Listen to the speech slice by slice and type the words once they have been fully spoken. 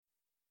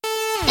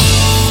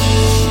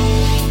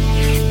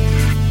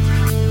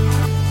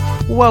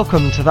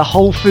Welcome to the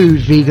Whole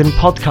Food Vegan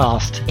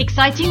Podcast.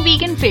 Exciting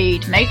vegan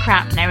food, no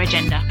crap, no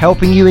agenda.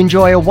 Helping you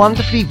enjoy a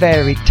wonderfully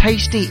varied,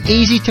 tasty,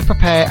 easy to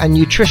prepare and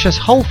nutritious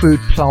whole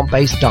food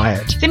plant-based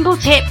diet. Simple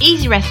tip,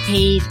 easy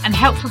recipes and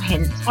helpful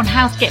hints on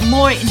how to get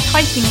more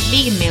enticing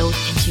vegan meals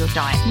into your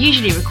diet.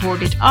 Usually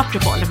recorded after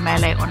a bottle of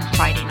Merlot on a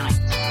Friday night.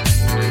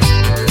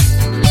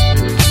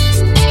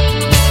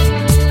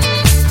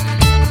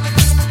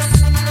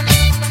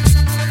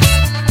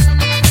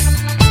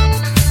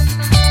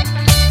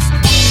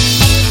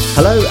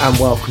 Hello and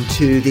welcome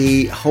to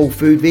the Whole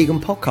Food Vegan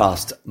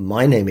Podcast.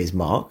 My name is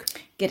Mark.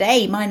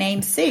 G'day, my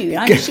name's Sue.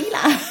 I'm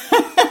Sheila.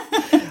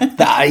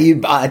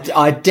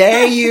 I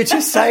dare you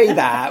to say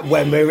that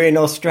when we're in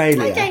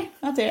Australia. Okay,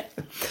 I'll do it.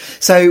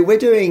 So we're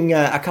doing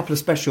a couple of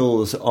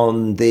specials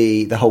on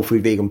the Whole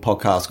Food Vegan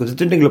Podcast because we're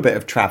doing a little bit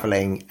of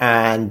travelling,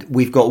 and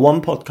we've got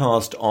one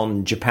podcast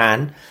on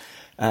Japan,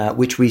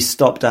 which we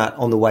stopped at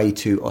on the way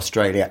to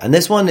Australia. And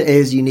this one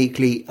is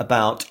uniquely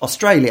about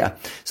Australia.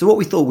 So what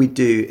we thought we'd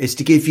do is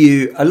to give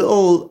you a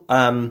little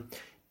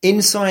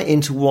insight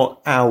into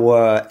what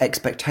our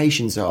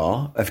expectations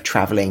are of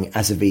travelling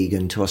as a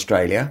vegan to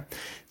Australia.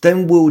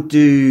 Then we'll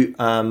do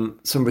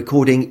some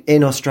recording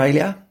in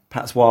Australia,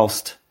 perhaps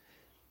whilst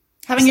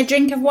having a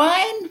drink of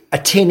wine? A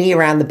tinny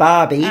around the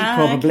barbie,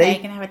 probably.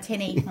 Okay, gonna have a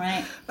tinny,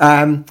 right.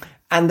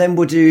 And then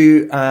we'll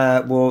do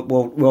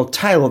we'll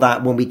tail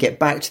that when we get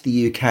back to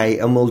the UK,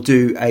 and we'll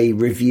do a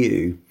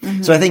review.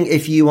 Mm-hmm. So I think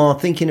if you are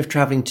thinking of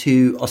travelling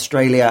to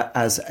Australia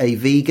as a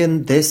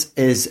vegan, this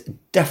is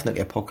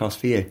definitely a podcast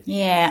for you.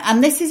 Yeah,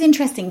 and this is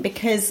interesting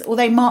because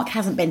although Mark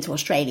hasn't been to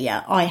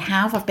Australia, I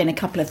have. I've been a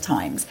couple of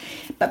times,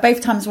 but both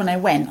times when I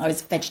went, I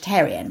was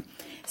vegetarian.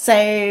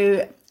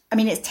 So I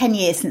mean, it's 10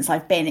 years since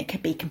I've been. It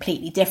could be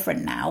completely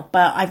different now,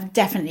 but I've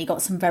definitely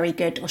got some very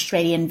good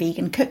Australian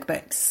vegan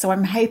cookbooks. So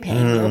I'm hoping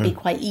it'll be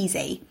quite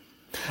easy.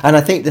 And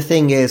I think the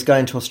thing is,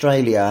 going to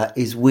Australia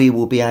is we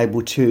will be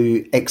able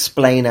to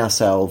explain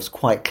ourselves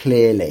quite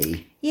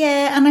clearly.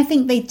 Yeah, and I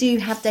think they do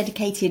have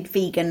dedicated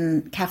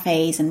vegan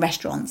cafes and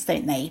restaurants,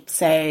 don't they?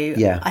 So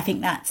yeah. I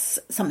think that's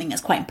something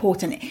that's quite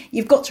important.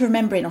 You've got to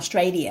remember in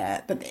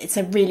Australia that it's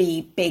a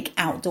really big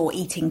outdoor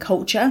eating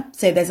culture.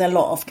 So there's a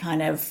lot of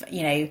kind of,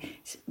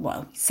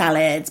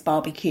 salads,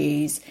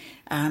 barbecues,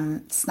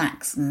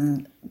 snacks,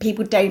 and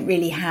people don't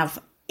really have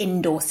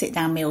indoor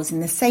sit-down meals in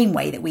the same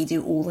way that we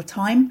do all the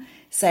time.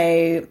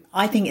 So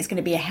I think it's going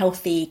to be a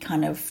healthy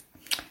kind of,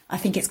 I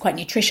think it's quite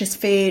nutritious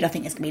food. I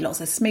think there's going to be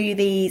lots of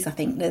smoothies. I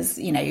think there's,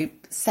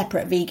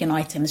 separate vegan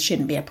items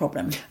shouldn't be a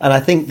problem. And I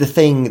think the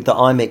thing that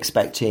I'm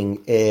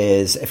expecting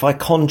is if I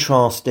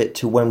contrast it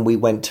to when we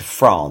went to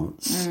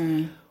France,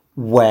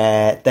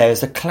 where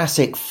there's a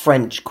classic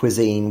French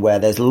cuisine where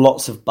there's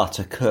lots of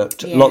butter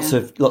cooked, lots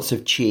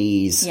of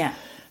cheese. Yeah.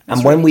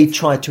 And when we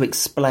tried to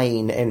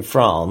explain in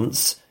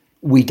France,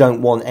 we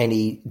don't want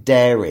any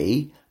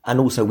dairy and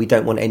also we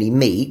don't want any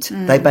meat,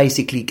 they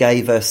basically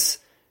gave us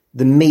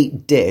the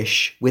meat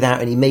dish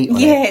without any meat on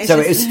it. So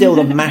it was still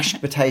the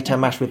mashed potato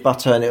mashed with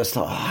butter, and it was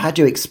like, how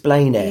do you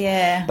explain it?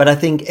 Yeah. But I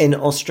think in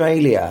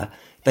Australia,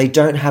 they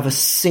don't have a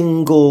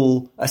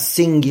singular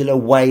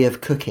way of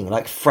cooking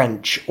like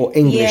French or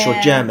English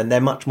or German. They're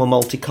much more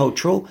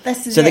multicultural.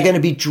 So they're going to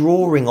be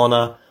drawing on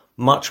a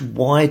much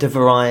wider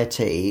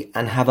variety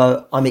and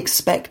I'm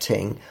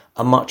expecting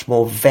a much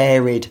more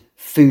varied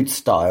food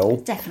style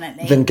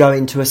than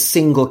going to a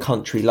single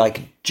country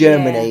like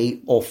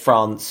Germany or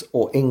France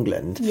or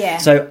England. Yeah.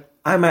 So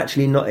I'm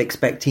actually not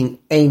expecting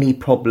any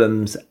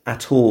problems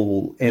at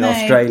all in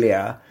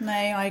Australia. No,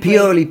 I agree.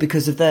 Purely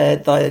because of their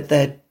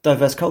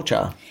diverse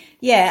culture.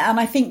 Yeah, and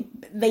I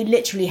think they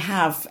literally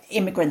have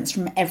immigrants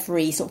from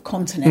every sort of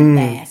continent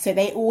there. So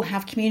they all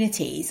have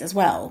communities as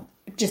well,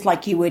 just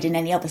like you would in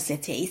any other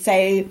city.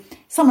 So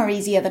some are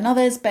easier than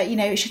others, but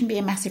it shouldn't be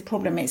a massive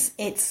problem. I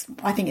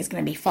think it's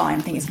going to be fine.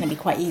 I think it's going to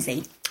be quite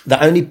easy.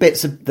 The only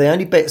bits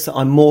that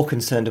I'm more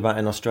concerned about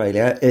in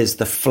Australia is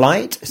the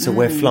flight. So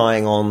we're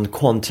flying on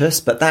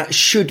Qantas, but that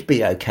should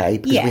be okay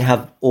because we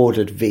have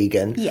ordered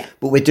vegan. Yeah.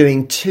 But we're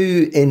doing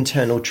 2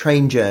 internal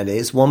train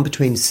journeys, one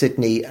between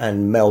Sydney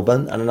and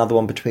Melbourne and another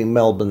one between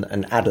Melbourne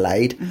and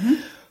Adelaide.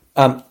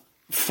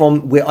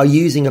 We are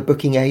using a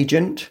booking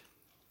agent.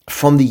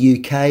 From the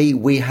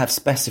UK, we have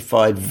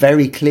specified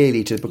very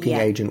clearly to the booking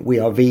agent we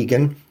are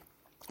vegan,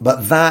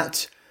 but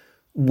that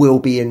will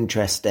be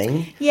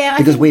interesting. Yeah,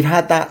 because we've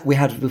had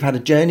a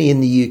journey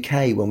in the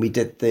UK when we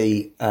did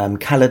the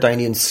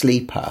Caledonian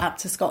Sleeper up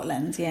to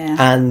Scotland. Yeah,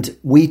 and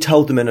we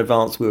told them in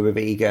advance we were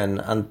vegan,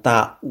 and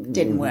that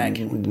didn't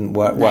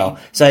work well.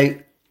 So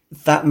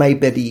that may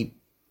be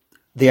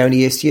the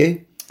only issue.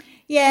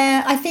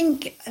 Yeah, I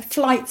think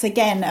flights,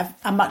 again,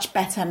 are much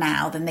better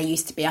now than they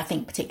used to be, I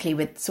think,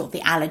 particularly with sort of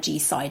the allergy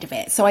side of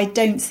it. So I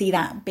don't see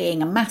that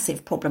being a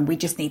massive problem. We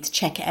just need to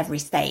check at every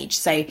stage.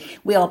 So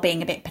we are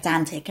being a bit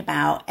pedantic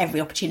about every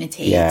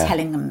opportunity,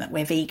 telling them that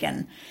we're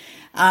vegan.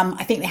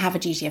 I think they have a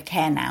duty of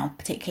care now,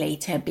 particularly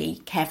to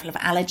be careful of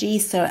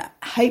allergies. So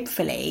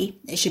hopefully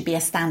it should be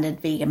a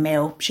standard vegan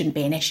meal, shouldn't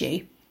be an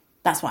issue.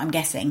 That's what I'm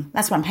guessing.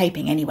 That's what I'm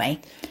hoping anyway.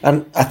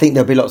 And I think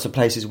there'll be lots of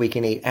places we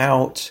can eat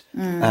out.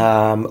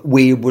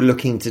 We were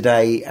looking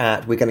today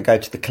we're going to go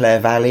to the Clare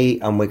Valley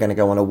and we're going to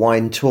go on a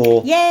wine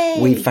tour. Yay!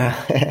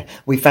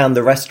 We found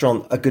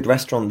a good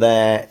restaurant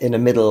there in the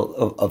middle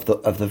of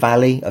the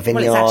valley, a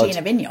vineyard. Well, it's actually in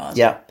a vineyard.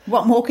 Yeah.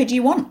 What more could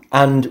you want?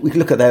 And we could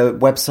look at their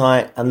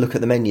website and look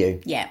at the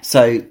menu. Yeah.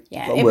 So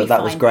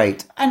that was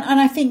great. And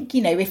I think,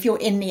 if you're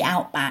in the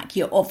outback,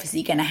 you're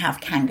obviously going to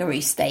have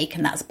kangaroo steak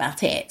and that's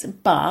about it.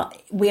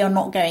 But we are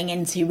not going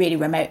into really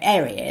remote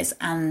areas.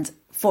 And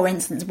for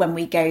instance, when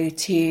we go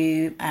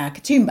to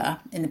Katoomba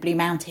in the Blue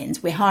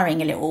Mountains, we're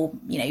hiring a little,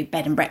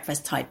 bed and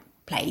breakfast type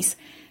place.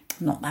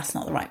 That's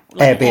not the right...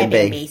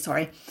 Airbnb.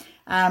 Sorry.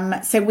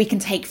 So we can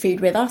take food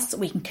with us.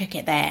 We can cook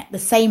it there. The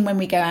same when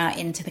we go out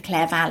into the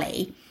Clare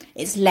Valley.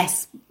 It's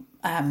less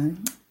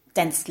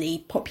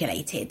densely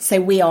populated.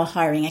 So we are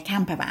hiring a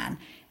camper van.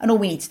 And all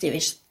we need to do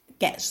is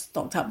get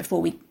stocked up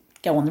before we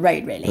go on the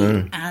road,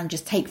 really, and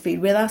just take food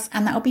with us,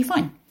 and that'll be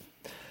fine.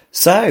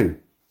 So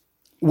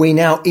we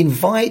now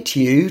invite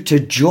you to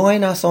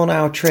join us on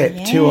our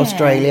trip to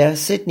Australia,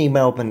 Sydney,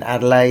 Melbourne,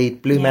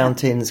 Adelaide, Blue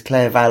Mountains,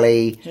 Clare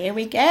Valley. Here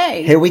we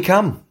go. Here we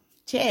come.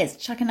 Cheers.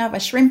 Chuck another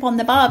shrimp on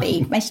the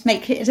barbie. Let's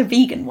make it a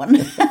vegan one.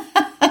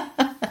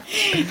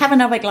 Have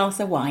another glass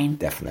of wine.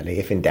 Definitely,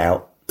 if in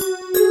doubt.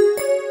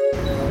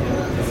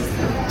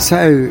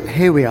 So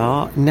here we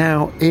are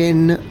now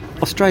in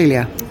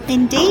Australia.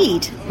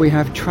 Indeed. We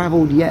have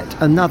travelled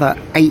yet another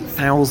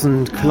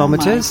 8,000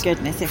 kilometres. Oh my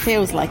goodness, it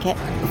feels like it.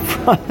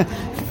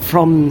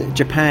 From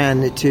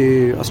Japan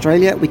to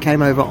Australia. We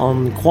came over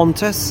on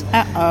Qantas.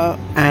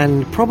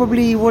 And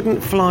probably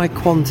wouldn't fly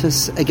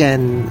Qantas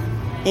again.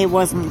 It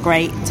wasn't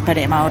great, to put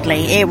it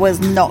mildly. It was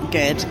not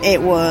good.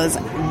 It was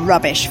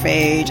rubbish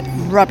food,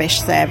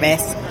 rubbish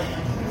service.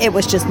 It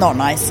was just not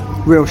nice.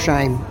 Real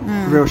shame.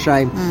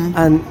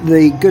 And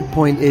the good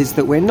point is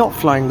that we're not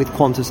flying with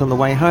Qantas on the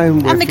way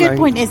home. And the good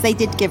point is they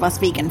did give us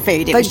vegan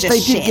food. It was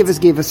just shit. They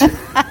did give us...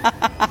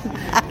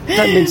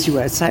 Don't mince your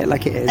words. Say it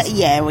like it is.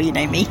 Yeah, well, you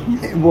know me.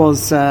 It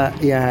was,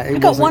 I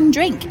got one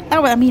drink.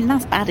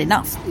 That's bad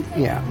enough.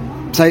 Yeah.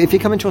 So if you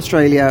come into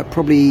Australia,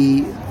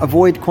 probably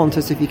avoid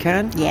Qantas if you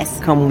can. Yes.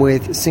 Come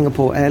with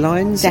Singapore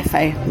Airlines.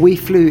 Defo. We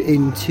flew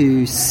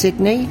into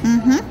Sydney.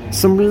 Mm-hmm.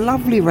 Some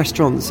lovely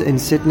restaurants in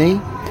Sydney.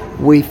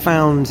 We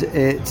found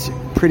it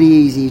pretty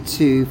easy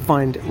to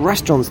find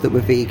restaurants that were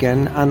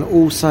vegan and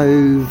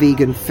also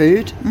vegan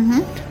food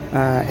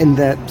in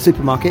the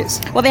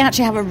supermarkets. Well, they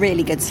actually have a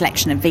really good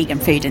selection of vegan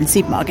food in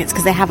supermarkets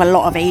because they have a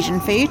lot of Asian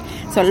food.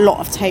 So a lot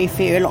of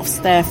tofu, a lot of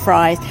stir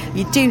fries.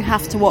 You do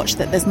have to watch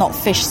that there's not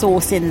fish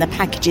sauce in the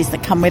packages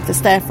that come with the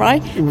stir fry,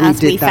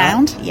 as we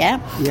found. Yeah.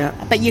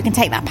 But you can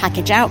take that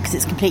package out because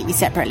it's completely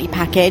separately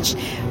packaged.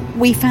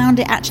 We found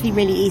it actually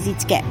really easy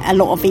to get a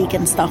lot of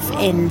vegan stuff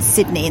in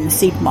Sydney in the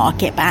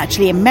supermarket, but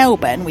actually in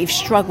Melbourne we've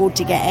struggled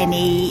to get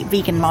any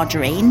vegan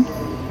margarine.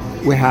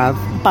 We have.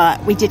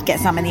 But we did get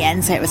some in the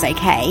end, so it was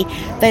okay.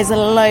 There's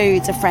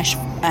loads of fresh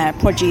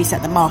produce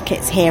at the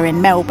markets here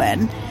in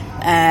Melbourne.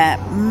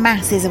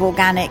 Masses of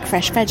organic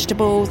fresh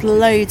vegetables,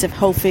 loads of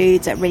whole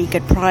foods at really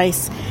good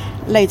price.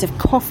 Loads of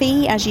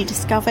coffee, as you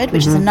discovered,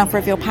 which is another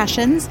of your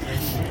passions.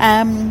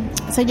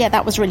 So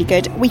that was really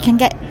good. We can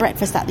get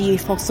breakfast at the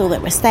youth hostel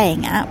that we're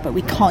staying at, but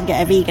we can't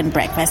get a vegan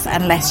breakfast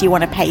unless you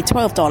want to pay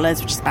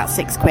 $12, which is about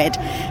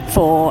 £6,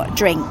 for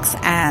drinks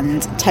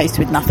and toast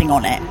with nothing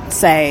on it.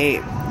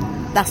 So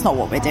that's not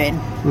what we're doing.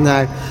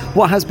 No.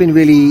 What has been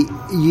really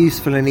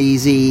useful and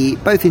easy,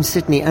 both in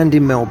Sydney and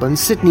in Melbourne,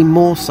 Sydney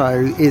more so,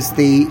 is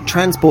the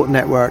transport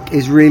network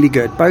is really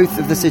good. Both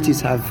of the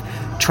cities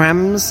have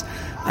trams.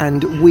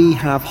 And we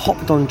have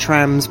hopped on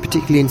trams,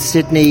 particularly in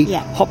Sydney,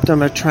 hopped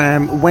on a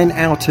tram, went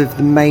out of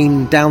the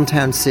main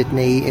downtown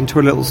Sydney into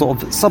a little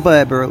sort of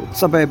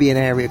suburban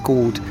area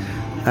called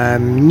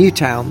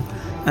Newtown.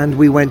 And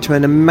we went to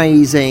an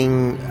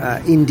amazing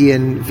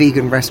Indian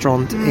vegan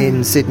restaurant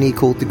in Sydney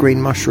called The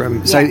Green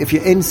Mushroom. So if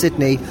you're in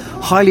Sydney,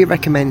 highly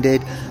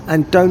recommended.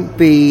 And don't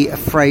be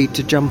afraid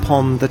to jump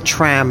on the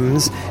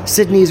trams.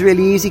 Sydney is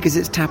really easy because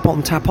it's tap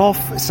on, tap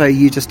off. So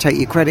you just take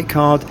your credit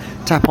card,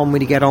 tap on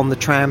when you get on the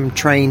tram,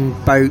 train,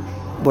 boat,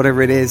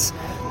 whatever it is,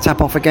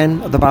 tap off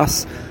again at the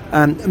bus.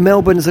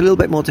 Melbourne is a little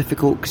bit more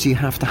difficult because you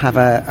have to have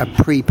a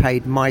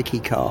prepaid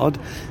Myki card,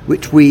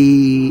 which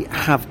we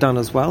have done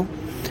as well.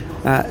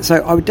 So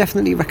I would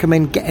definitely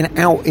recommend getting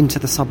out into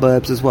the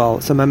suburbs as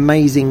well. Some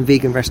amazing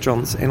vegan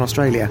restaurants in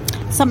Australia.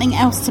 Something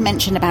else to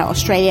mention about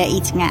Australia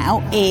eating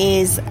out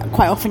is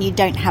quite often you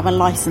don't have a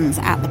licence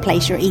at the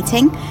place you're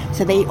eating.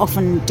 So they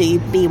often do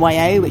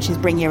BYO, which is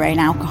bring your own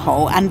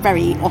alcohol, and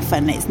very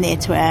often it's near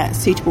to a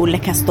suitable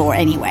liquor store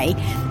anyway.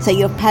 So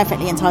you're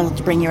perfectly entitled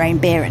to bring your own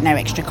beer at no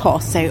extra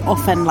cost. So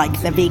often,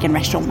 like the vegan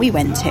restaurant we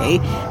went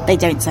to, they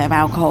don't serve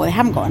alcohol. They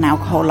haven't got an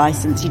alcohol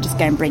licence. You just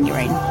go and bring your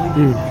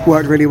own.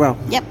 Worked really well.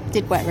 Yep.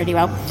 Did work really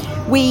well.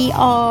 We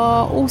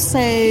are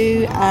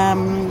also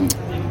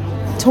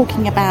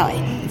talking about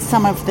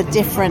some of the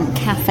different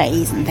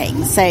cafes and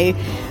things. So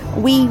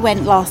we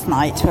went last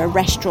night to a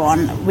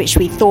restaurant which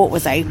we thought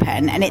was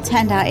open, and it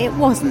turned out it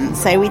wasn't.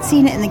 So we'd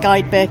seen it in the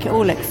guidebook, it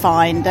all looked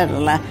fine,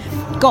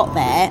 Got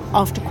there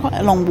after quite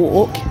a long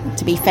walk.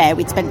 To be fair,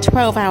 we'd spent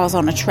 12 hours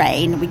on a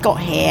train. We got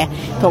here,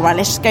 thought, right,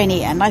 let's just go and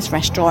eat at a nice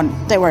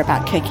restaurant, don't worry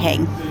about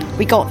cooking.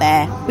 We got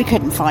there, we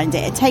couldn't find it.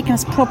 It had taken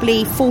us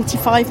probably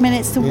 45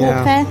 minutes to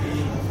walk there.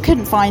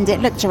 Couldn't find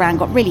it, looked around,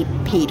 got really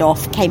peed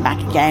off, came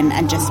back again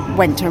and just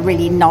went to a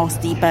really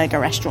nasty burger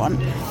restaurant.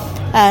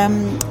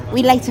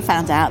 We later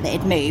found out that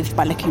it moved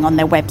by looking on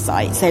their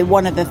website. So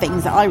one of the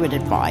things that I would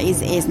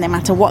advise is, no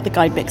matter what the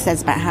guidebook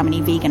says about how many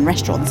vegan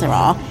restaurants there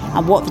are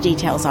and what the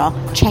details are,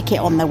 check it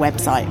on their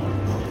website.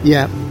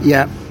 Yeah,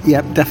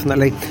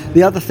 definitely.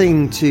 The other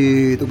thing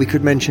that we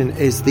could mention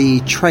is the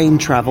train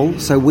travel.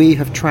 So we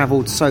have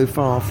travelled so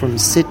far from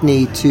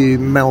Sydney to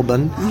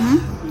Melbourne.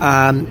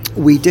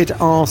 We did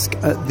ask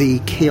at the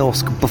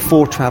kiosk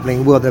before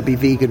travelling, will there be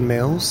vegan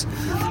meals?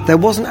 There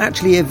wasn't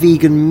actually a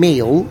vegan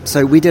meal,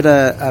 so we did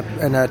a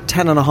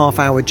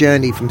 10.5-hour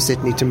journey from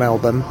Sydney to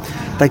Melbourne.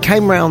 They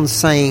came round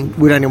saying,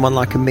 would anyone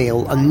like a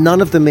meal? And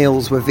none of the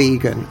meals were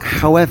vegan.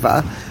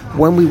 However,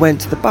 when we went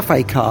to the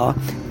buffet car,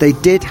 they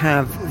did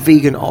have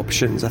vegan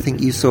options. I think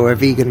you saw a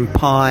vegan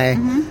pie.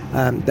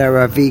 There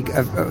were a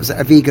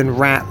vegan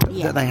wrap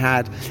that they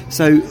had.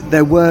 So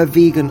there were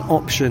vegan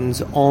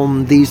options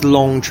on these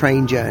long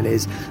train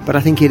journeys. But I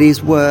think it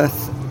is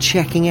worth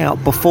checking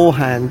out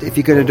beforehand if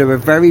you're going to do a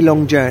very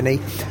long journey.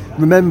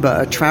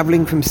 Remember,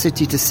 travelling from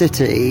city to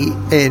city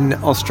in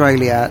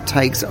Australia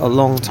takes a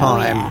long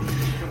time.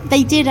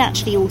 They did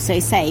actually also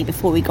say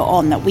before we got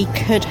on that we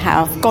could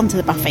have gone to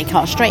the buffet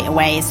cart straight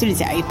away as soon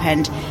as it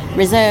opened,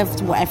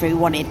 reserved whatever we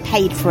wanted,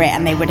 paid for it,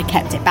 and they would have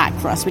kept it back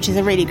for us, which is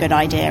a really good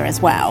idea as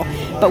well.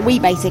 But we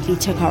basically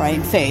took our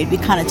own food. We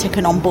kind of took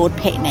an on-board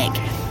picnic.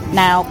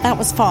 Now, that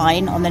was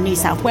fine on the New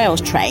South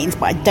Wales trains,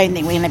 but I don't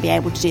think we're going to be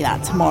able to do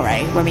that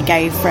tomorrow when we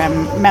go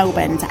from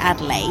Melbourne to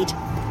Adelaide.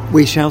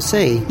 We shall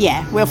see.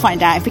 Yeah, we'll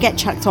find out. If we get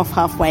chucked off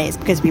halfway, it's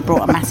because we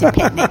brought a massive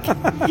picnic.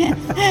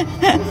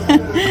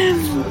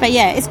 But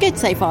yeah, it's good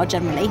so far,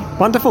 generally.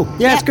 Wonderful.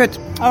 Yeah, it's good.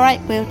 All right,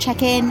 we'll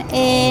check in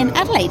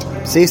Adelaide.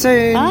 See you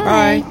soon.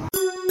 Bye.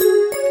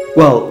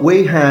 Well,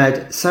 we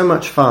had so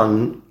much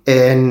fun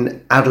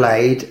in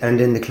Adelaide and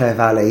in the Clare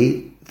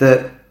Valley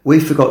that we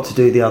forgot to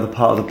do the other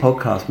part of the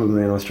podcast when we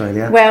were in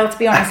Australia. Well, to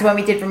be honest, when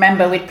we did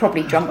remember, we'd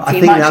probably drunk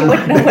too much. It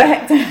wouldn't have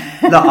worked.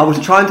 No, I was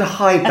trying to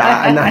hide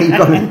that, and now you've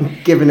gone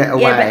and given it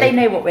away. Yeah, but they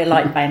know what we're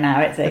like by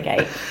now. It's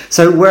okay.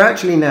 So we're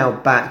actually now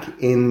back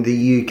in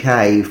the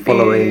UK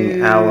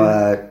following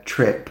our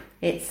trip.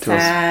 It's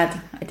sad.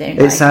 I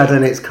don't. It's sad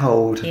and it's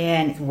cold.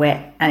 Yeah, and it's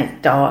wet and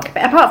it's dark.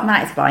 But apart from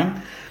that, it's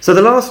fine. So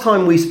the last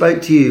time we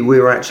spoke to you, we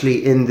were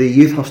actually in the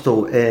youth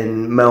hostel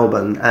in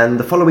Melbourne, and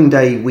the following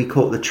day we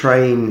caught the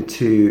train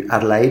to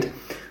Adelaide.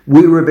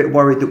 We were a bit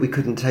worried that we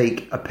couldn't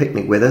take a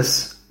picnic with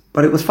us,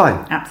 but it was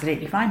fine.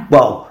 Absolutely fine.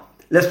 Well,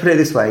 let's put it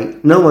this way,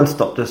 no one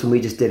stopped us and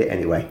we just did it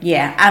anyway.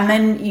 Yeah, and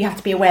then you have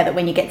to be aware that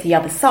when you get to the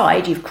other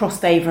side, you've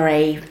crossed over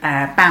a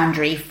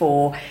boundary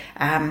for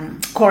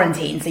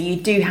quarantine, so you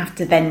do have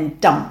to then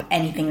dump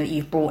anything that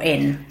you've brought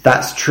in.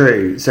 That's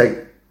true.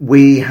 So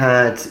we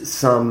had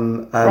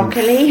some...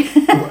 broccoli?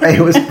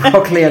 It was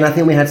broccoli, and I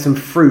think we had some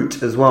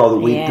fruit as well that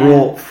we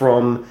brought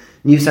from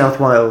New South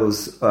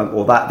Wales,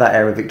 or that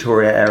area,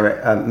 Victoria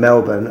area,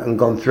 Melbourne, and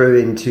gone through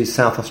into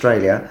South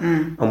Australia,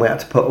 and we had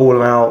to put all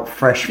of our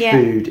fresh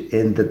food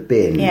in the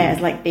bin. Yeah,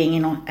 it's like being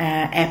in an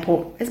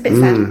airport. It's a bit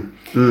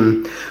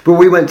sad. But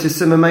we went to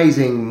some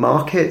amazing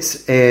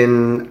markets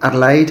in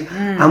Adelaide,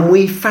 and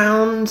we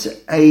found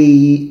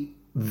a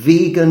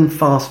vegan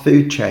fast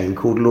food chain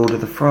called Lord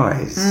of the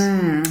Fries.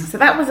 So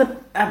that was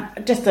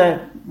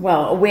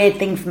a weird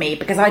thing for me,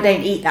 because I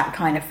don't eat that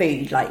kind of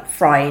food, like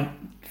fried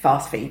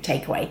fast food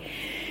takeaway.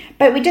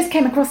 But we just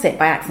came across it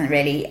by accident,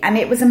 really, and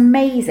it was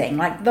amazing.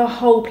 Like, the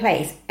whole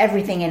place,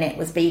 everything in it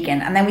was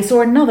vegan. And then we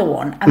saw another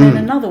one, and then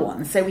another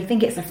one. So we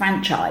think it's a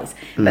franchise.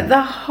 But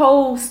the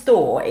whole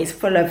store is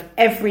full of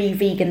every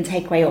vegan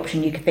takeaway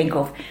option you could think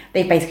of.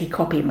 They basically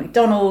copied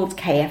McDonald's,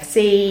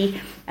 KFC,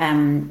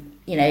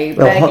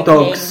 hot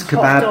dogs,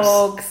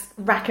 kebabs,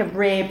 rack of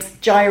ribs,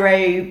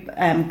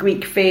 gyro,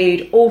 Greek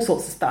food, all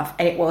sorts of stuff,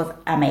 and it was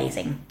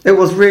amazing. It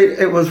was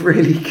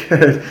really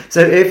good.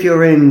 So if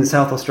you're in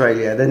South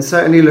Australia, then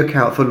certainly look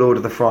out for Lord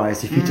of the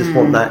Fries if you just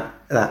want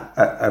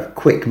a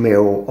quick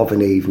meal of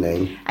an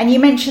evening. And you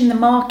mentioned the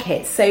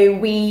markets, so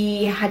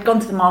we had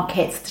gone to the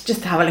markets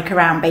to have a look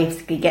around,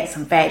 basically get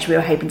some veg. We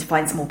were hoping to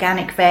find some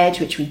organic veg,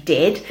 which we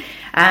did,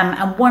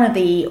 and one of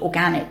the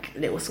organic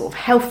little sort of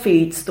health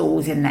food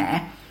stalls in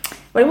there,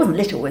 well, it wasn't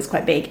little, it was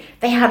quite big.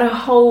 They had a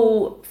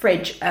whole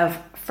fridge of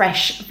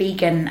fresh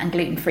vegan and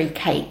gluten-free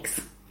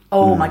cakes.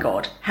 Oh my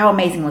God, how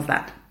amazing was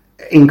that?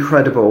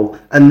 Incredible.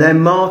 And their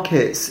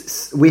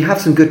markets, we have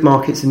some good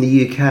markets in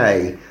the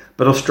UK,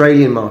 but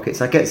Australian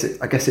markets, I guess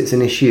it's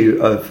an issue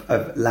of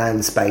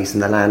land space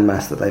and the land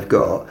mass that they've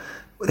got.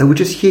 They were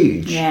just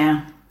huge.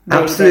 Yeah.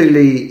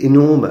 Absolutely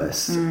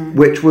enormous,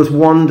 which was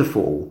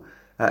wonderful.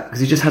 because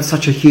he just had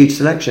such a huge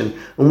selection.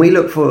 And we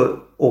looked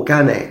for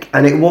organic,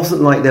 and it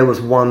wasn't like there was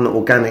one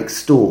organic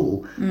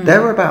stall.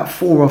 There were about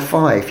 4 or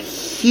 5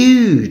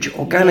 huge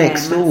organic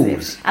stalls.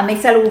 Massive. And they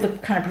sell all the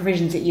kind of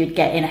provisions that you'd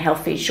get in a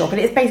health food shop,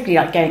 and it's basically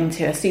like going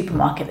to a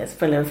supermarket that's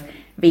full of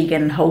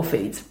vegan whole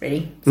foods,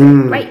 really. So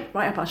great,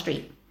 right up our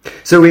street.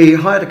 So we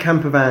hired a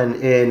camper van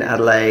in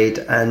Adelaide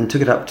and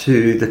took it up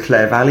to the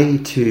Clare Valley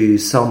to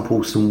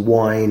sample some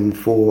wine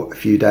for a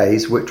few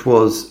days, which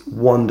was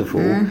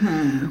wonderful.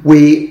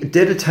 We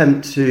did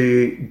attempt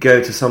to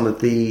go to some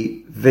of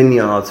the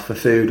vineyards for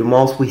food, and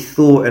whilst we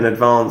thought in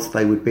advance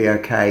they would be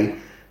okay,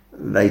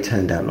 they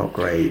turned out not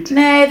great.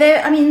 No,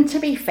 to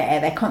be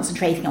fair, they're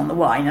concentrating on the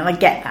wine, and I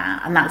get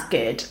that, and that's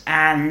good.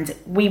 And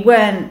we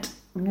weren't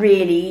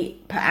really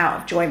put out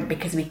of joint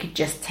because we could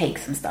just take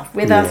some stuff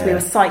with us. We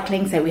were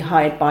cycling, so we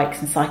hired bikes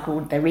and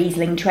cycled the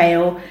Riesling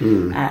Trail,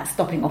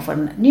 stopping off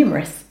on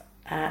numerous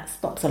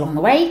stops along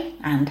the way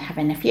and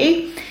having a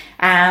few.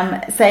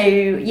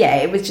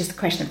 It was just a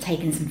question of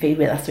taking some food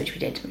with us, which we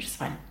did, which is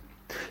fine.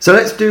 So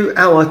let's do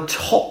our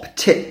top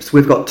tips.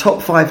 We've got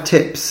top 5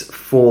 tips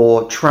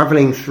for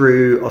travelling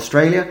through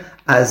Australia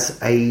as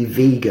a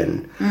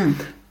vegan.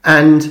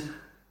 And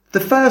the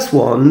first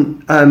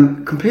one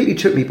completely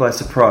took me by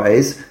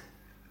surprise,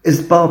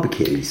 is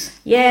barbecues.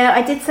 Yeah,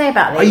 I did say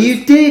about this. Oh,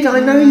 you did? I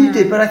know you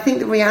did, but I think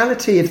the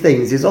reality of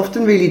things is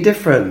often really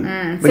different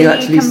when you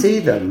actually see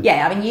them.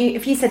 Yeah,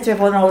 if you said to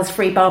everyone, there's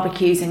free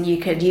barbecues and you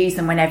could use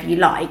them whenever you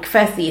like,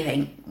 firstly you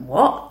think,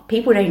 what?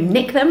 People don't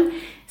nick them?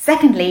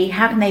 Secondly,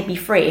 how can they be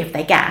free if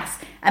they're gas?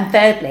 And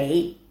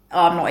thirdly,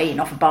 I'm not eating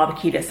off a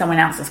barbecue that someone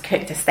else has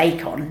cooked a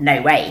steak on.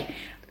 No way.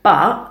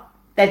 But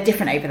they're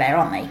different over there,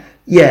 aren't they?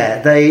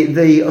 Yeah,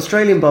 the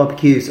Australian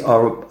barbecues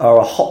are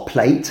a hot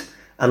plate,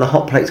 and the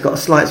hot plate's got a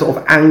slight sort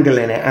of angle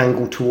in it,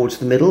 angled towards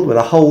the middle, with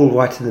a hole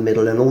right in the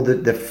middle, and all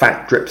the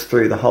fat drips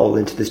through the hole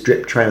into this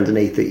drip tray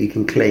underneath that you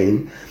can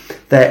clean.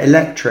 They're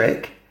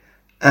electric,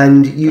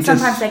 and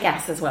sometimes they're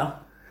gas as well.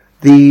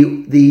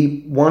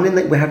 The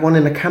one we had one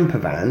in a camper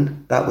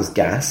van that was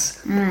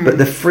gas, but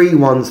the free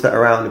ones that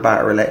are out and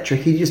about are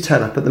electric. You just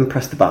turn up at them,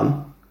 press the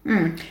button.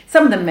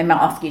 Some of them they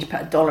might ask you to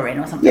put $1 in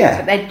or something,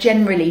 but they're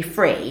generally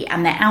free,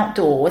 and they're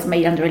outdoors,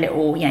 made under a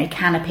little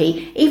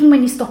canopy. Even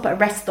when you stop at a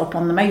rest stop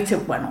on the not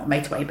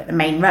motorway but the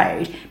main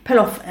road, pull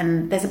off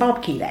and there's a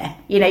barbecue there.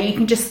 You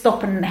can just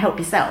stop and help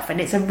yourself, and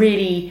it's a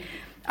really,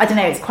 I don't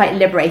know, it's quite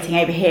liberating.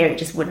 Over here it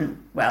just wouldn't.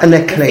 Well, and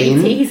they're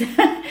clean.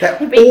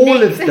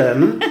 All of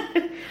them.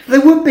 They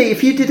would be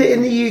if you did it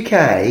in the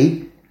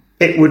UK.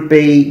 It would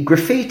be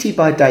graffiti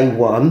by day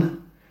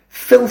 1,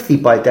 filthy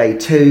by day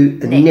 2,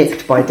 and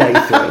nicked by day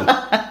 3.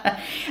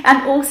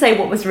 And also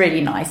what was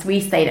really nice,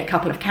 we stayed at a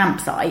couple of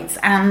campsites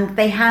and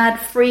they had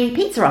free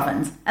pizza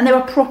ovens, and they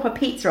were proper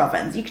pizza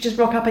ovens. You could just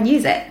rock up and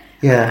use it.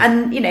 Yeah.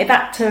 And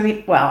that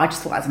I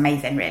just thought that was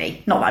amazing,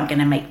 really. Not that I'm going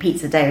to make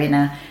pizza dough in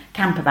a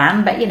camper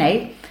van, but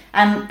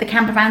the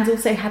camper vans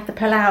also had the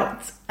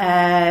pull-out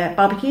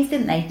barbecues,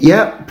 didn't they?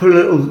 Yeah, put a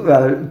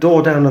little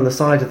door down on the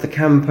side of the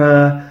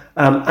camper.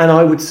 And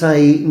I would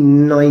say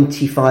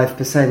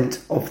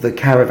 95% of the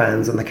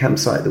caravans on the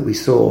campsite that we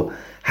saw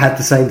had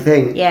the same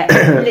thing. Yeah,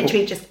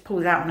 literally just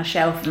pulls out on a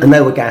shelf. And they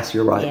were gas,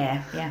 you're right.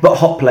 Yeah. But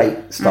hot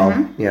plate style,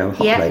 hot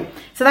plate.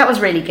 So that was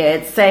really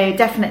good. So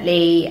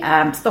definitely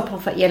stop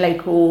off at your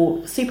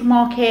local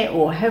supermarket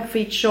or health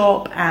food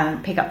shop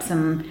and pick up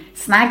some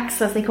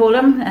snags, as they call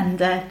them, and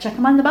chuck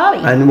them on the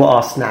barbie. And what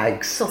are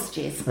snags?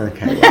 Sausages.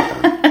 Okay,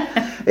 well done.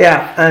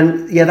 Yeah,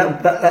 and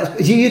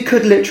that's you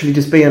could literally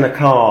just be in a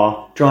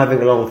car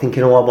driving along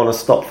thinking, I want to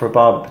stop for a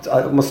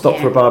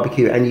for a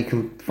barbecue, and you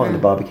can find a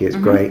barbecue. It's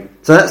great.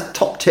 So that's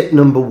top tip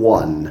number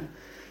 1.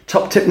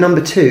 Top tip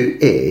number 2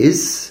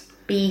 is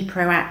be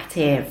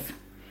proactive.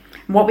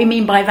 What we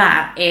mean by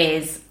that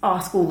is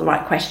ask all the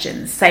right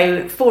questions.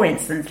 So, for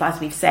instance, as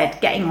we've said,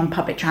 getting on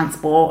public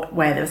transport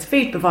where there was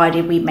food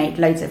provided, we made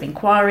loads of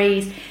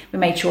inquiries. We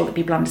made sure that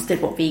people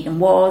understood what vegan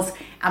was,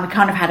 and we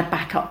kind of had a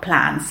backup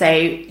plan. So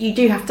you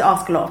do have to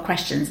ask a lot of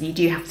questions, and you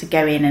do have to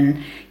go in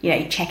and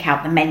check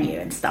out the menu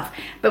and stuff.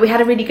 But we had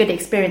a really good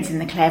experience in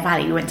the Clare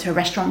Valley. We went to a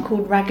restaurant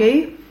called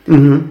Ragu.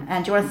 And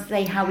do you want to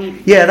say how we?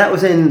 Yeah, that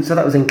was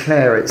in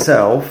Clare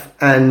itself,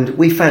 and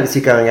we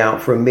fancy going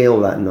out for a meal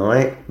that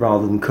night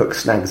rather than cook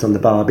snags on the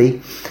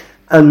barbie.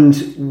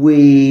 And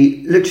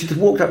we literally just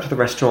walked up to the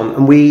restaurant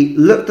and we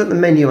looked at the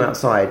menu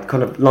outside,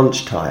 kind of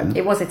lunchtime.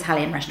 It was an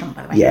Italian restaurant,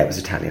 by the way. Yeah, it was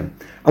Italian.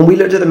 And we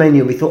looked at the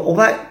menu and we thought,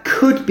 that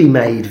could be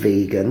made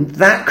vegan.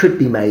 That could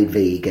be made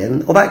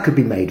vegan. Or that could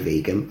be made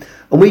vegan.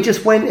 And we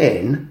just went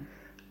in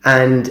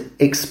and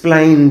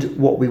explained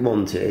what we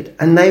wanted,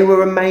 and they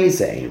were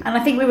amazing. And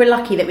I think we were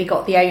lucky that we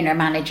got the owner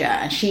manager,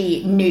 and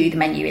she knew the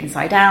menu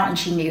inside out, and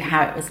she knew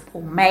how it was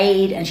all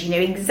made, and she knew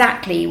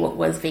exactly what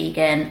was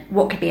vegan,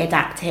 what could be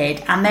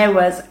adapted, and there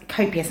was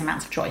copious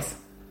amounts of choice.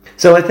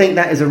 So I think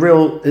that is a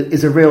real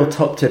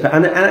top tip,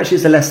 and actually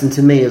it's a lesson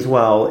to me as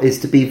well, is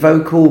to be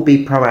vocal,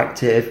 be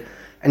proactive,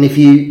 and if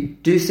you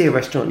do see a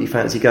restaurant you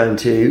fancy going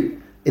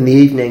to in the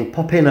evening,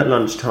 pop in at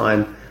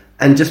lunchtime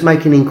and just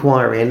make an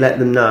inquiry and let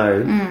them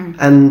know.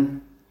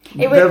 And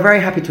They're very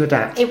happy to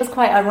adapt. It was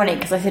quite ironic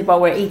because I said, well,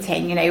 we're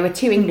eating, we're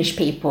two English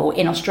people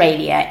in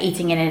Australia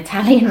eating in an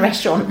Italian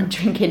restaurant and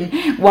drinking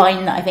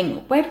wine that I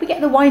think, where did we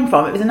get the wine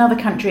from? It was another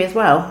country as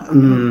well. I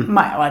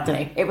don't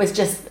know. It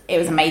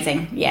was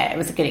amazing. Yeah, it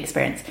was a good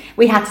experience.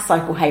 We had to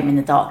cycle home in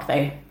the dark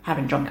though,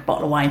 having drunk a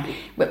bottle of wine.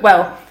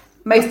 Well,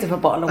 most of a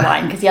bottle of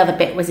wine because the other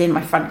bit was in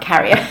my front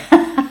carrier.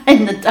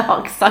 In the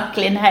dark,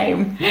 cycling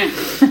home.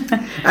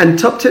 And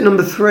top tip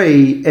number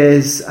 3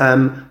 is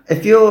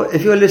if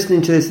you're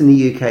listening to this in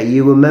the UK,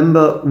 you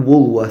remember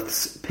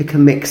Woolworths Pick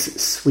and Mix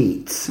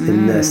sweets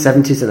in the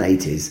 70s and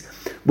 80s,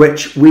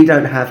 which we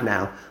don't have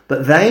now,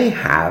 but they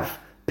have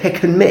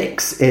Pick and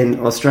Mix in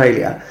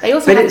Australia. They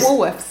also have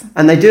Woolworths.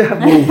 And they do have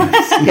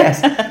Woolworths,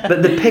 yes.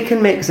 But the Pick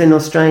and Mix in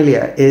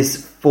Australia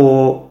is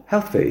for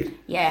health food.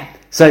 Yeah.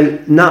 So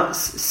nuts,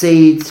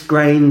 seeds,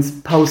 grains,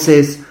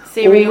 pulses,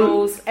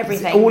 cereals,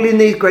 everything. All in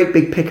these great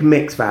big pick and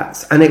mix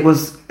vats. And it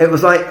was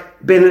like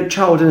being a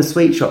child in a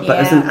sweet shop, but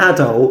as an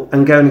adult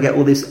and going to get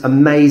all this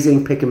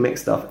amazing pick and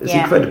mix stuff. It's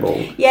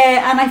incredible.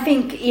 Yeah, and I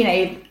think,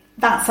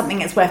 that's something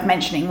that's worth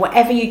mentioning.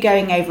 Whatever you're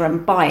going over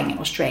and buying in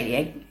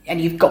Australia, and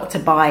you've got to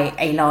buy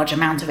a large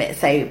amount of it.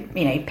 So,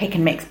 pick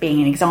and mix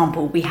being an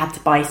example, we had to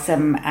buy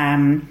some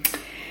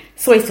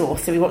soy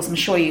sauce. So we bought some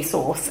shoyu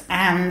sauce,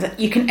 and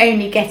you can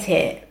only get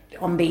it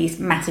on these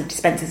massive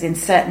dispensers in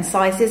certain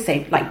sizes,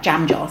 so like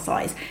jam jar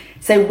size.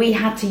 So we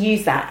had to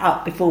use that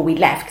up before we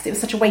left because it was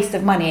such a waste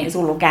of money. It was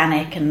all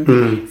organic,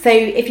 and so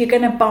if you're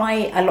going to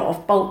buy a lot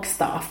of bulk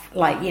stuff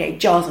like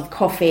jars of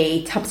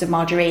coffee, tubs of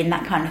margarine,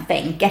 that kind of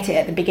thing, get it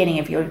at the beginning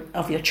of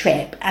your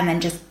trip, and then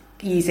just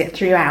use it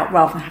throughout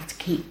rather than have to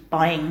keep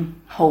buying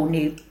whole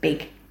new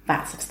big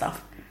vats of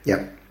stuff.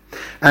 Yep.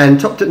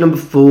 And top tip number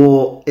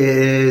 4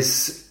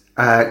 is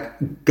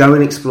go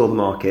and explore the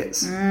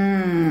markets.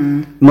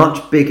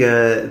 Much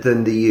bigger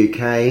than the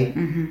UK,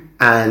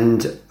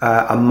 and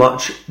a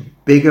much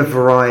bigger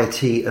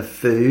variety of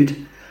food.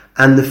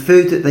 And the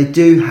food that they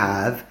do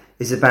have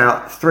is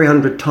about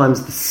 300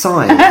 times the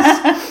size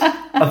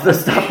of the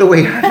stuff that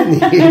we have in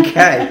the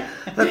UK.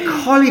 The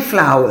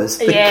cauliflowers,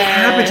 the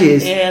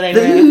cabbages,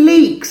 the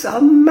leeks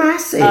are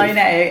massive. I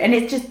know, and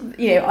it's just,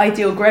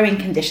 ideal growing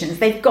conditions.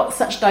 They've got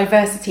such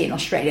diversity in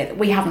Australia that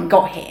we haven't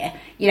got here.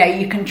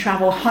 You can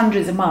travel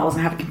hundreds of miles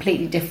and have a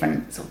completely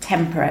different sort of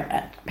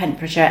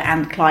temperature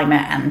and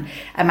climate and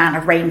amount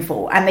of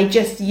rainfall. And they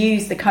just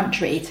use the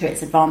country to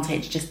its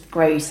advantage, just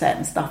grow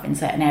certain stuff in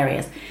certain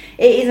areas.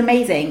 It is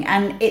amazing,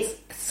 and it's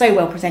so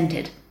well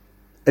presented.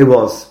 It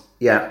was.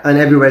 Yeah, and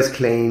everywhere's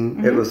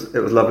clean. It was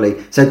lovely.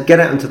 So get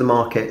out into the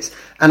markets.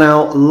 And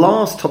our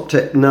last top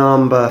tip,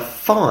 number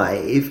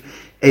 5,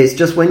 is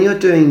just when you're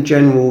doing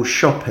general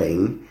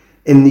shopping.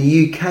 In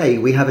the UK,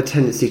 we have a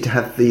tendency to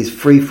have these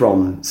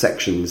free-from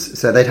sections.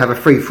 So they'd have a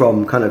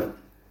free-from kind of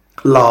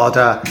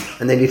larder,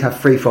 and then you'd have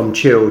free-from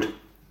chilled.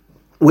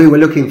 We were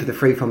looking for the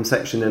free-from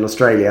section in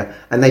Australia,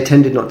 and they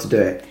tended not to do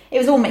it. It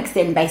was all mixed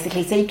in,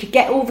 basically. So you could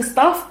get all the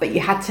stuff, but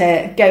you had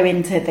to go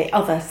into the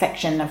other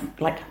section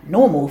of, like,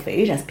 normal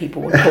food, as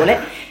people would call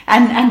it,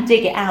 and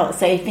dig it out.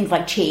 So things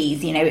like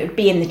cheese, it would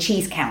be in the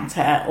cheese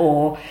counter,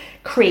 or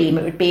cream,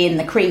 it would be in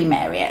the cream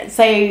area.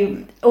 So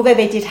although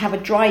they did have a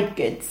dried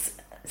goods,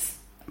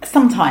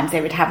 sometimes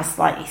they would have a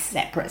slightly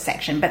separate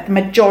section, but the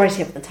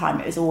majority of the time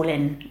it was all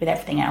in with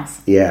everything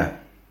else. Yeah.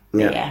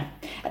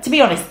 To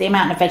be honest, the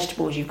amount of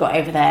vegetables you've got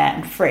over there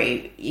and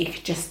fruit, you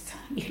could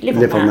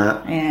live on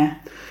that. Yeah.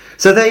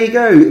 So there you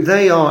go.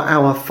 They are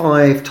our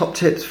 5 top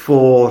tips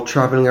for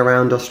travelling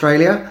around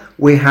Australia.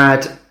 We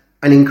had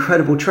an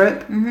incredible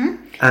trip,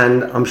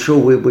 and I'm sure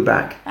we'll be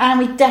back. And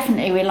we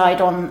definitely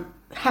relied on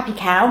Happy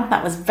Cow.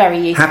 That was very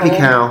useful. Happy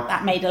Cow.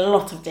 That made a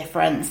lot of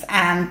difference.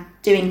 And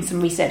doing some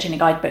research in a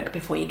guidebook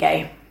before you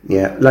go.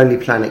 Yeah, Lonely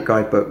Planet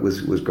guidebook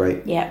was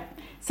great. Yeah.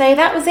 So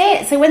that was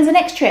it. So when's the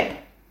next trip?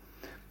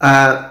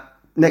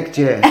 Next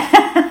year.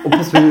 Or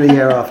possibly the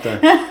year after.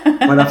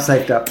 When I've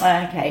saved up.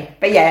 Okay.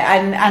 But yeah,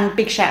 and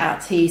big shout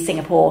out to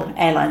Singapore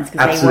Airlines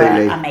because they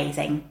were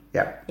amazing.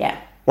 Yeah. Yeah.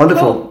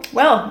 Wonderful. Cool.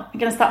 Well, I'm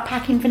going to start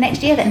packing for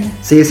next year then.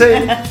 See you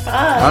soon. Bye.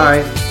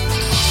 Bye.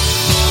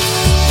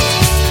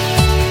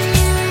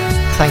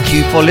 Thank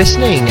you for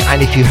listening,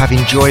 and if you have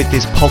enjoyed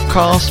this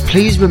podcast,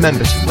 please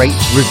remember to rate,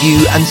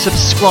 review and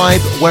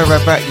subscribe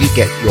wherever you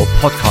get your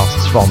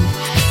podcasts from.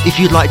 If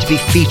you'd like to be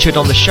featured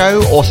on the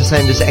show or to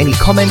send us any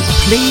comments,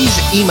 please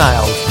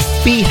email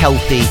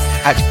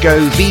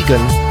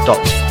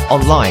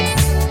behealthy@govegan.online.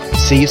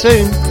 See you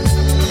soon.